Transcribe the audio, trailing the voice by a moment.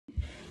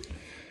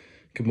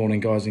Good morning,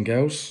 guys and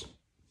girls.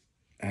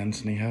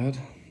 Anthony Hurd,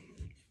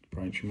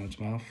 Braintree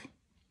Motormouth.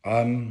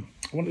 I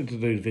wanted to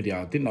do the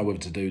video. I didn't know whether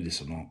to do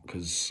this or not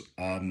because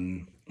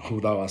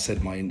although I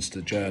said my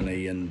Insta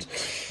journey and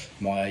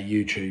my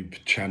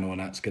YouTube channel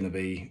and that's going to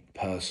be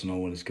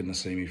personal and it's going to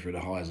see me through the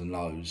highs and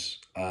lows,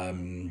 I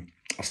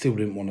still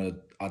didn't want to.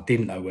 I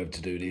didn't know whether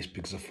to do this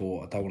because I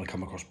thought I don't want to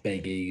come across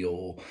beggy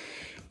or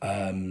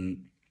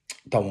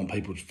don't want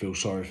people to feel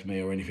sorry for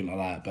me or anything like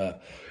that.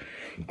 But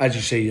as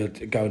you see,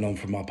 going on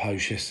from my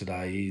post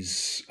yesterday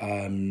is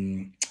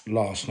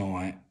last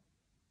night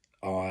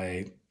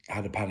I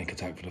had a panic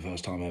attack for the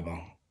first time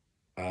ever.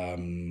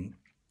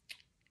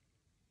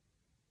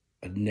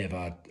 I've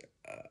never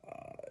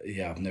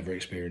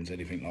experienced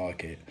anything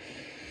like it.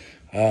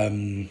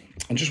 I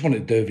just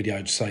wanted to do a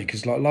video to say,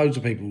 because like loads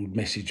of people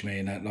message me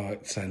and that,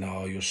 like saying,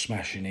 "Oh, you're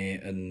smashing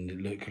it," and it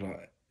look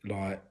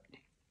like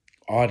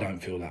I don't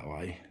feel that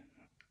way.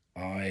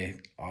 I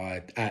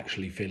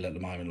actually feel at the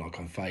moment like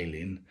I'm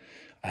failing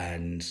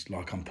and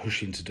like I'm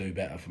pushing to do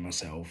better for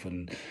myself,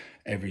 and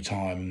every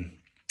time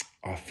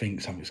I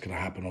think something's going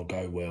to happen or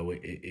go well,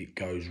 it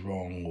goes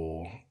wrong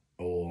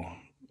or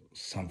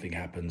something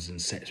happens and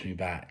sets me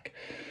back.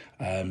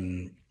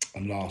 And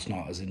last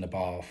night I was in the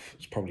bath.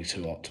 It's probably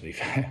too hot, to be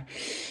fair.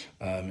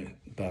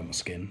 It burnt my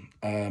skin.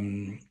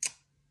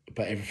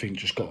 But everything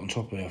just got on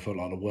top of me. I felt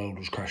like the world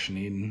was crashing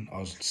in. I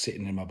was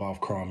sitting in my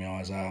bath crying my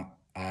eyes out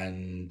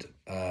and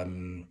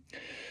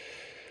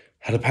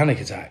had a panic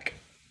attack.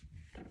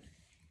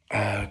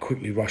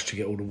 Quickly rushed to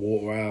get all the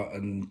water out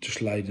and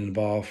just laid in the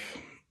bath,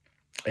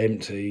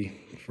 empty,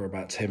 for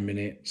about 10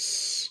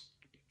 minutes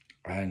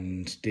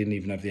and didn't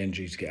even have the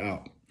energy to get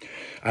up.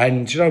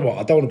 And you know what?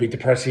 I don't want to be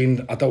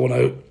depressing. I don't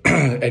want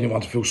anyone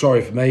to feel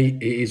sorry for me.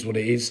 It is what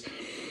it is.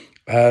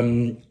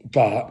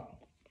 But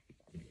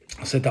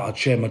I said that I'd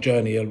share my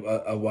journey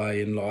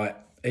away, and like,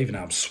 even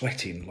though I'm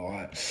sweating,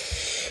 like,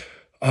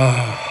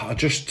 I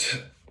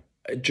just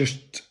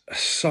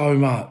so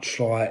much,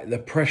 like, the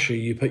pressure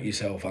you put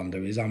yourself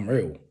under is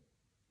unreal.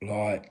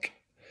 Like,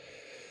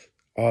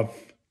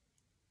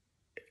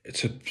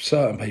 to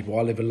certain people,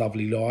 I live a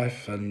lovely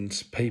life,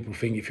 and people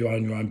think if you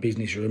own your own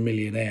business, you're a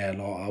millionaire.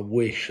 Like, I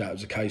wish that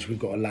was the case. We've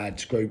got a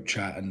lads group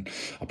chat, and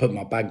I put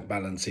my bank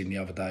balance in the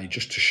other day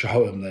just to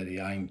show them that it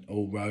ain't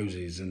all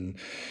roses. And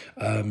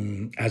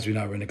as we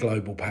know, we're in a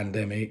global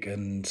pandemic,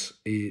 and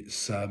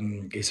it's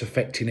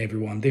affecting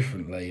everyone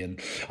differently.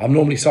 And I'm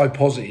normally so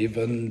positive,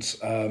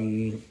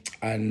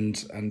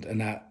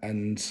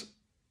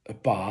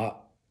 but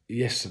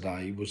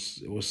yesterday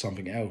was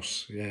something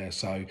else. Yeah,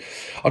 so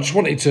I just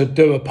wanted to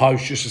do a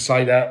post just to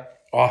say that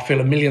I feel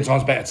a million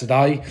times better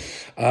today.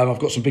 I've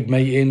got some big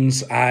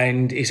meetings,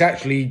 and it's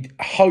actually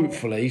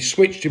hopefully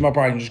switched in my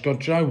brain and just gone,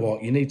 do you know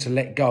what? You need to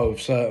let go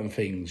of certain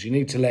things. You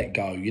need to let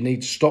go. You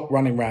need to stop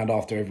running around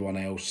after everyone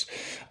else,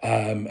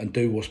 and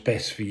do what's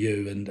best for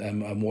you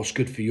and what's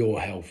good for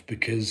your health.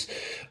 Because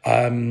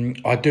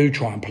I do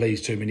try and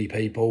please too many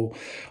people.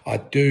 I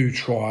do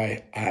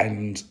try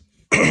and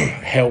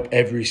help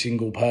every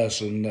single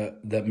person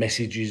that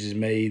messages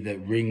me, that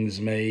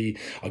rings me.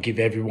 I give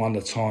everyone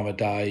the time of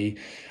day,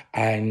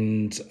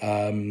 and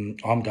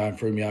I'm going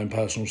through my own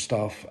personal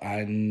stuff,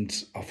 and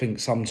I think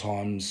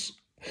sometimes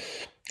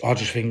I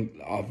just think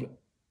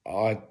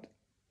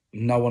no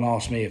one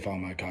asked me if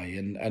I'm okay,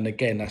 and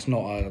again, that's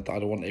not, I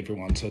don't want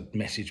everyone to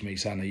message me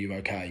saying, are you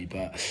okay?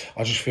 But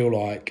I just feel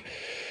like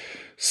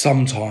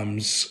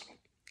sometimes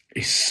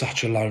it's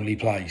such a lonely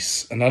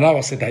place. And I know I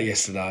said that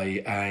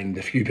yesterday, and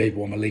a few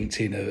people on my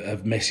LinkedIn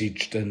have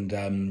messaged, and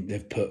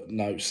they've put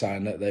notes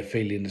saying that they're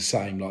feeling the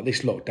same. Like,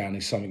 this lockdown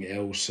is something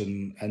else.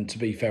 And to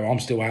be fair, I'm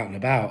still out and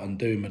about and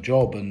doing my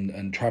job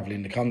and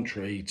travelling the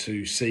country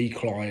to see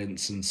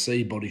clients and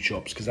see body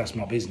shops, because that's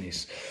my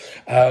business.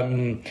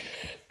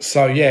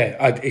 So yeah,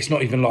 it's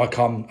not even like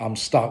I'm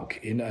stuck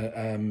in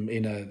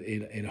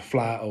a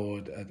flat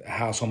or a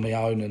house on my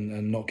own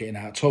and not getting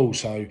out at all.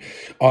 So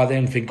I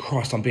then think,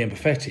 Christ, I'm being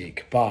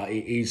pathetic, but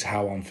it is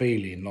how I'm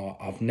feeling. Like,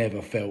 I've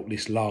never felt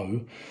this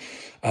low,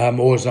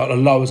 or as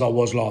low as I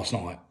was last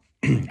night.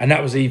 And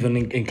that was even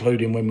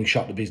including when we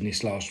shut the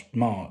business last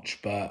March.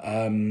 But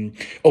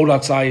all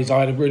I'd say is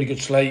I had a really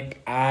good sleep,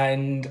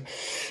 and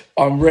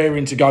I'm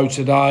raring to go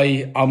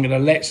today. I'm going to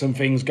let some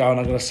things go, and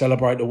I'm going to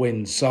celebrate the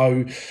wins.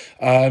 So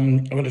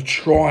I'm going to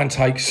try and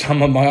take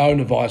some of my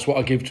own advice, what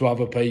I give to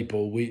other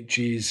people, which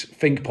is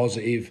think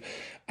positive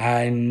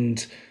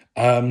and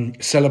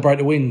celebrate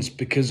the wins,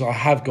 because I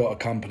have got a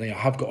company. I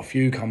have got a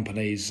few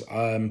companies.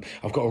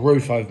 I've got a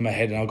roof over my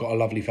head, and I've got a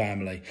lovely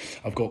family.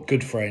 I've got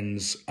good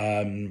friends.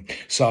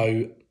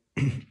 So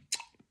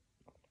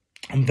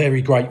I'm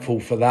very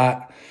grateful for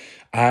that,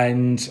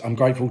 and I'm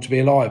grateful to be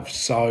alive.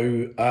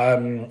 So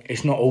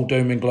it's not all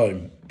doom and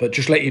gloom. But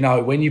just let you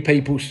know, when you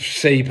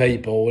see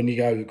people and you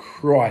go,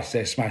 Christ,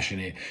 they're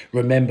smashing it,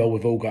 remember,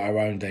 we've all got our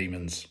own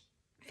demons.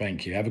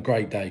 Thank you. Have a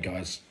great day,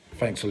 guys.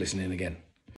 Thanks for listening again.